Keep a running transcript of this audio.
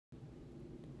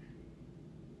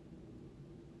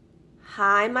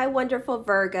Hi, my wonderful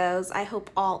Virgos. I hope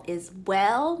all is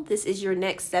well. This is your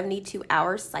next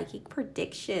 72-hour psychic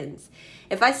predictions.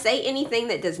 If I say anything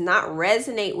that does not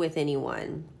resonate with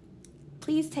anyone,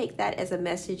 please take that as a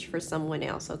message for someone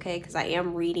else, okay? Because I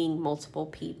am reading multiple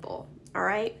people, all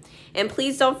right? And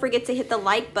please don't forget to hit the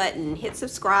like button, hit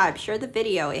subscribe, share the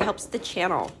video. It helps the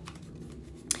channel.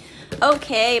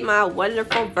 Okay, my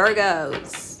wonderful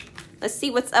Virgos. Let's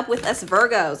see what's up with us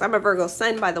Virgos. I'm a Virgo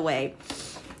sun, by the way.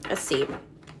 Let's see.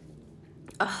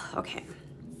 Oh, okay.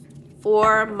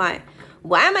 For my...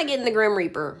 Why am I getting the Grim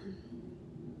Reaper?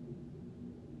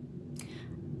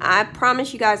 I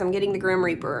promise you guys I'm getting the Grim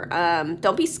Reaper.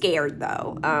 Don't be scared,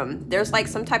 though. There's like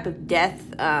some type of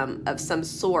death of some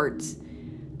sort.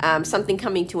 Something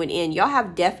coming to an end. Y'all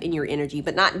have death in your energy,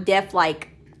 but not death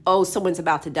like, oh, someone's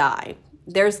about to die.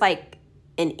 There's like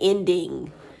an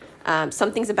ending.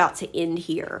 Something's about to end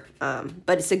here.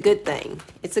 But it's a good thing.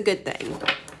 It's a good thing.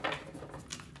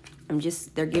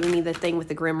 They're giving me the thing with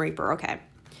the Grim Reaper. Okay,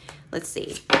 let's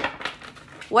see.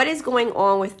 What is going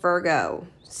on with Virgo?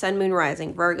 Sun, Moon,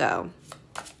 Rising, Virgo.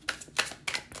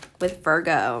 With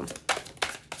Virgo.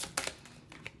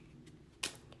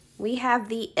 We have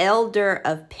the Elder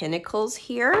of Pentacles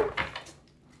here.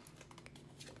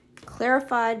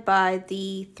 Clarified by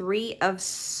the Three of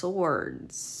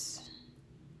Swords.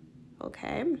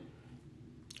 Okay.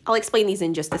 I'll explain these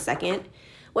in just a second.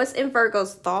 What's in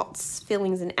Virgo's thoughts,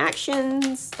 feelings, and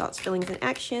actions? Thoughts, feelings, and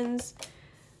actions.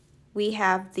 We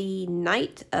have the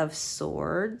Knight of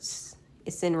Swords.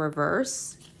 It's in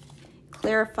reverse.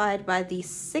 Clarified by the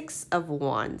Six of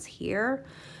Wands here.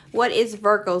 What is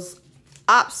Virgo's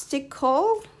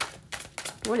obstacle?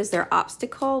 What is their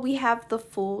obstacle? We have the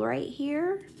Fool right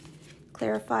here.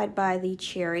 Clarified by the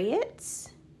Chariot.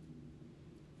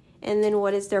 And then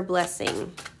what is their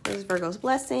blessing? What is Virgo's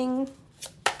blessing?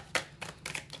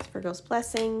 Virgo's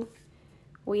blessing.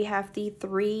 We have the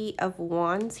Three of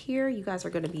Wands here. You guys are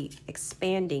going to be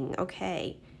expanding.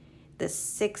 Okay. The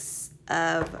Six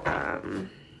of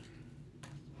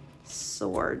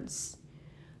Swords.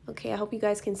 Okay, I hope you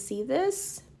guys can see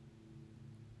this.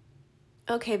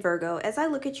 Okay, Virgo, as I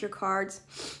look at your cards,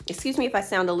 excuse me if I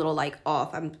sound a little like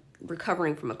off. I'm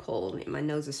recovering from a cold and my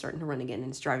nose is starting to run again and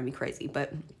it's driving me crazy.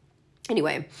 But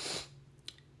anyway,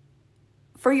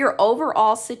 for your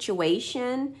overall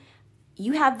situation,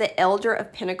 you have the Elder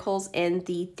of Pentacles and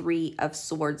the Three of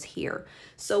Swords here.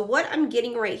 So what I'm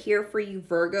getting right here for you,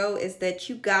 Virgo, is that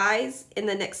you guys in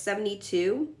the next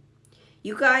 72,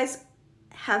 you guys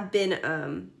have been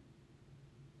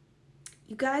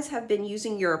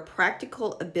using your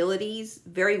practical abilities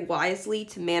very wisely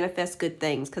to manifest good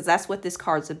things, because that's what this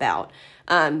card's about.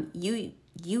 You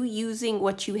using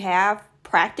what you have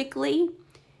practically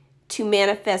to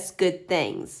manifest good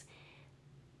things.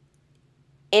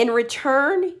 In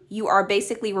return, you are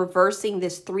basically reversing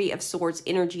this Three of Swords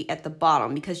energy at the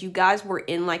bottom, because you guys were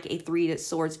in like a Three of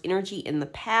Swords energy in the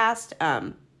past.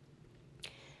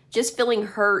 Just feeling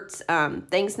hurt,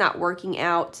 things not working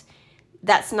out.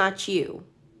 That's not you.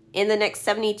 In the next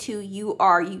 72, you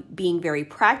are being very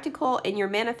practical and you're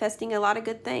manifesting a lot of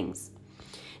good things.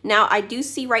 Now, I do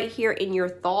see right here in your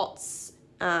thoughts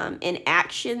and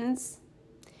actions,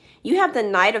 you have the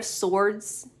Knight of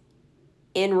Swords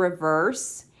in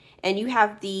reverse, and you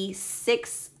have the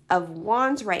Six of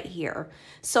Wands right here.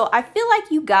 So I feel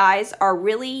like you guys are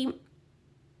really,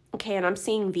 okay, and I'm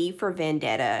seeing V for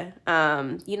Vendetta.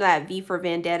 You know that V for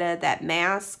Vendetta, that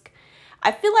mask?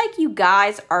 I feel like you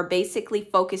guys are basically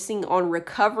focusing on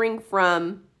recovering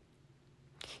from,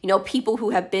 you know, people who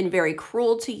have been very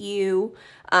cruel to you,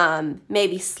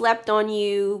 maybe slept on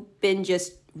you, been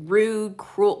just rude,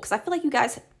 cruel, because I feel like you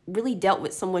guys really dealt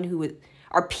with someone who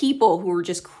are people who are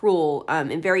just cruel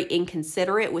and very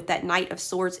inconsiderate with that Knight of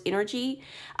Swords energy.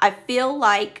 I feel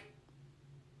like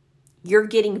you're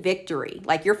getting victory.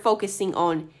 Like you're focusing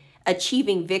on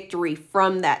achieving victory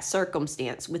from that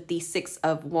circumstance with the Six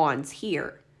of Wands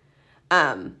here.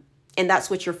 And that's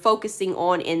what you're focusing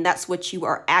on, and that's what you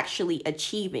are actually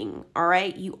achieving, all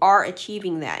right? You are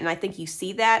achieving that, and I think you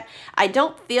see that. I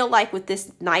don't feel like with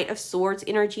this Knight of Swords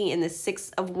energy and the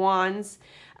Six of Wands,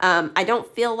 I don't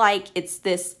feel like it's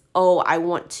this, oh, I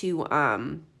want to,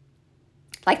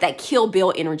 like that Kill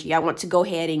Bill energy. I want to go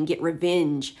ahead and get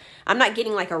revenge. I'm not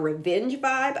getting like a revenge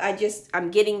vibe.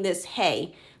 I'm getting this,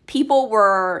 hey, people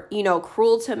were, you know,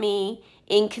 cruel to me,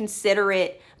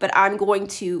 inconsiderate, but I'm going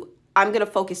to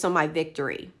focus on my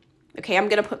victory. Okay, I'm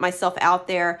going to put myself out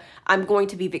there. I'm going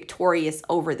to be victorious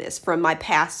over this from my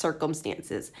past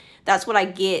circumstances. That's what I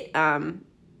get,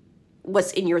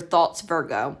 what's in your thoughts,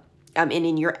 Virgo. And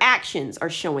in your actions are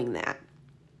showing that.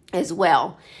 as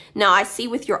well. Now I see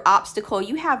with your obstacle,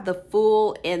 you have the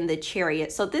Fool and the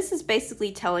Chariot. So this is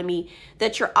basically telling me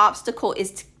that your obstacle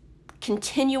is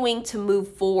continuing to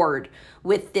move forward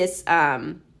with this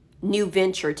new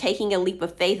venture, taking a leap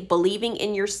of faith, believing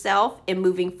in yourself, and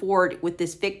moving forward with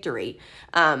this victory.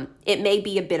 It may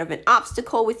be a bit of an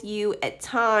obstacle with you at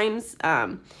times.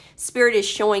 Spirit is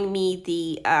showing me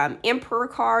the Emperor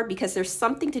card because there's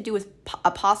something to do with a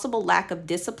possible lack of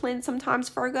discipline sometimes,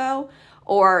 Virgo,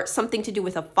 or something to do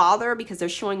with a father, because they're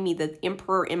showing me the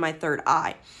Emperor in my third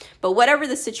eye. But whatever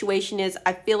the situation is,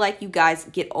 I feel like you guys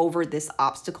get over this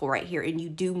obstacle right here and you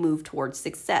do move towards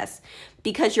success,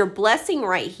 because your blessing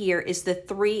right here is the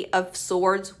Three of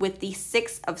Swords with the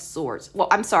Six of Swords. Well,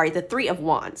 I'm sorry, the Three of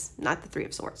Wands, not the Three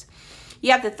of Swords.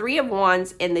 You have the Three of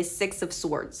Wands and the Six of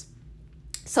Swords.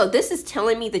 So this is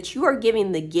telling me that you are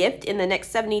giving the gift in the next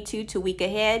 72 to week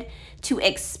ahead to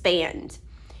expand.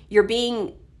 You're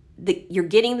getting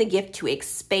the gift to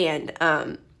expand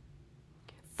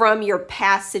from your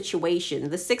past situation.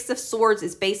 The Six of Swords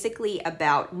is basically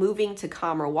about moving to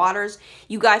calmer waters.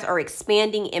 You guys are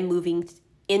expanding and moving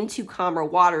into calmer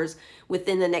waters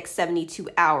within the next 72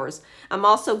 hours. I'm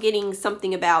also getting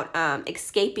something about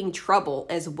escaping trouble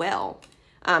as well.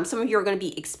 Some of you are going to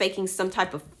be escaping some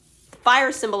type of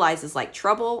fire. Symbolizes like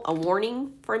trouble, a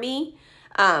warning for me.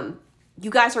 You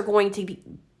guys are going to be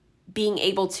being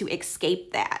able to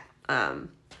escape that.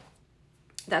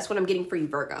 That's what I'm getting for you,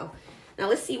 Virgo. Now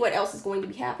let's see what else is going to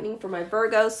be happening for my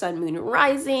Virgo, Sun, Moon, and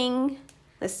Rising.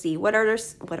 Let's see, what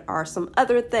are some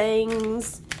other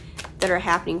things that are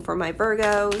happening for my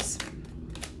Virgos?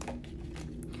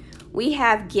 We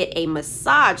have get a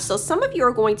massage. So some of you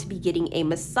are going to be getting a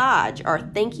massage or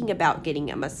thinking about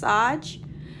getting a massage.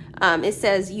 It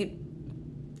says you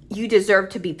deserve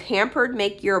to be pampered.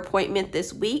 Make your appointment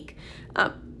this week.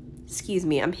 Excuse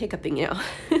me, I'm hiccuping now.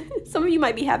 Some of you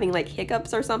might be having like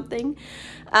hiccups or something.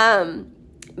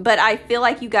 But I feel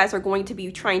like you guys are going to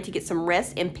be trying to get some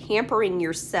rest and pampering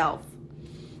yourself.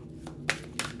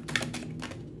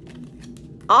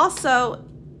 Also,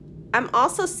 I'm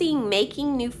also seeing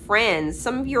making new friends.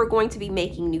 Some of you are going to be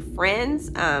making new friends,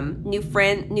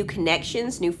 new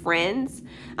connections, new friends.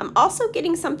 I'm also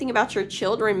getting something about your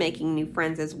children making new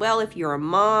friends as well. If you're a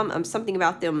mom, something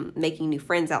about them making new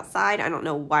friends outside. I don't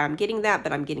know why I'm getting that,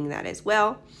 but I'm getting that as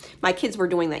well. My kids were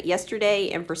doing that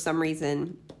yesterday, and for some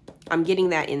reason, I'm getting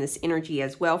that in this energy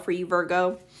as well for you,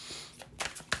 Virgo.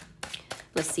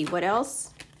 Let's see what else.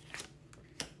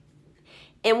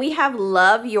 And we have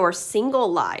love your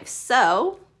single life.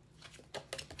 So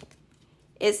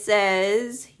it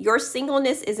says your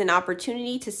singleness is an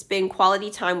opportunity to spend quality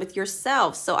time with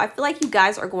yourself. So I feel like you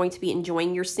guys are going to be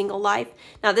enjoying your single life.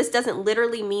 Now, this doesn't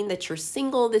literally mean that you're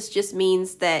single. This just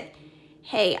means that,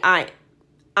 hey,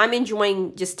 I'm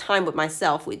enjoying just time with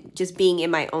myself, with just being in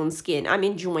my own skin. I'm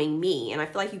enjoying me. And I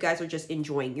feel like you guys are just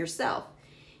enjoying yourself.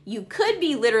 You could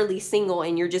be literally single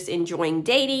and you're just enjoying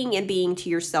dating and being to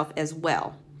yourself as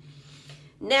well.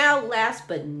 Now, last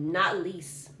but not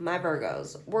least, my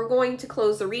Virgos, we're going to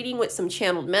close the reading with some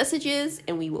channeled messages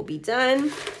and we will be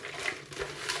done.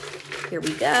 Here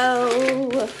we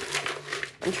go.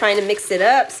 I'm trying to mix it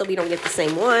up so we don't get the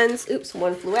same ones. Oops,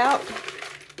 one flew out.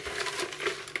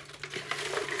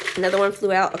 Another one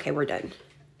flew out. Okay, we're done.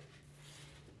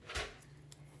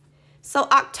 So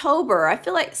October, I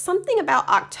feel like something about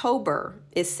October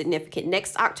is significant.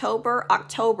 Next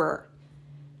October.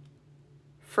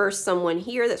 For someone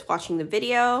here that's watching the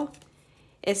video,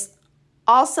 it's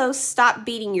also stop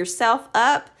beating yourself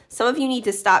up. Some of you need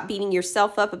to stop beating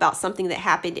yourself up about something that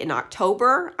happened in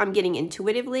October. I'm getting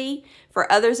intuitively.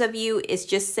 For others of you, it's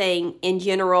just saying in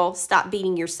general, stop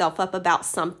beating yourself up about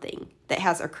something that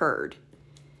has occurred.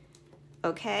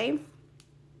 Okay.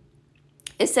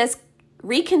 It says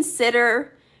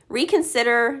reconsider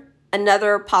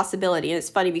another possibility. And it's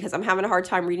funny because I'm having a hard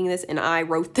time reading this and I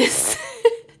wrote this.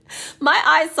 My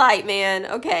eyesight, man.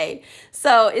 Okay.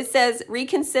 So it says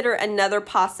reconsider another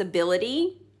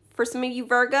possibility for some of you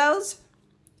Virgos.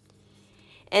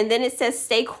 And then it says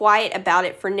stay quiet about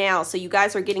it for now. So you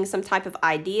guys are getting some type of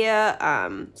idea,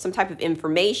 some type of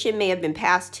information may have been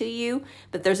passed to you,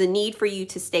 but there's a need for you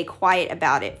to stay quiet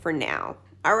about it for now.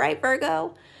 All right,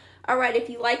 Virgo? All right, if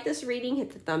you like this reading,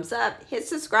 hit the thumbs up, hit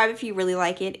subscribe if you really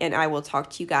like it, and I will talk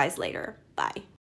to you guys later. Bye.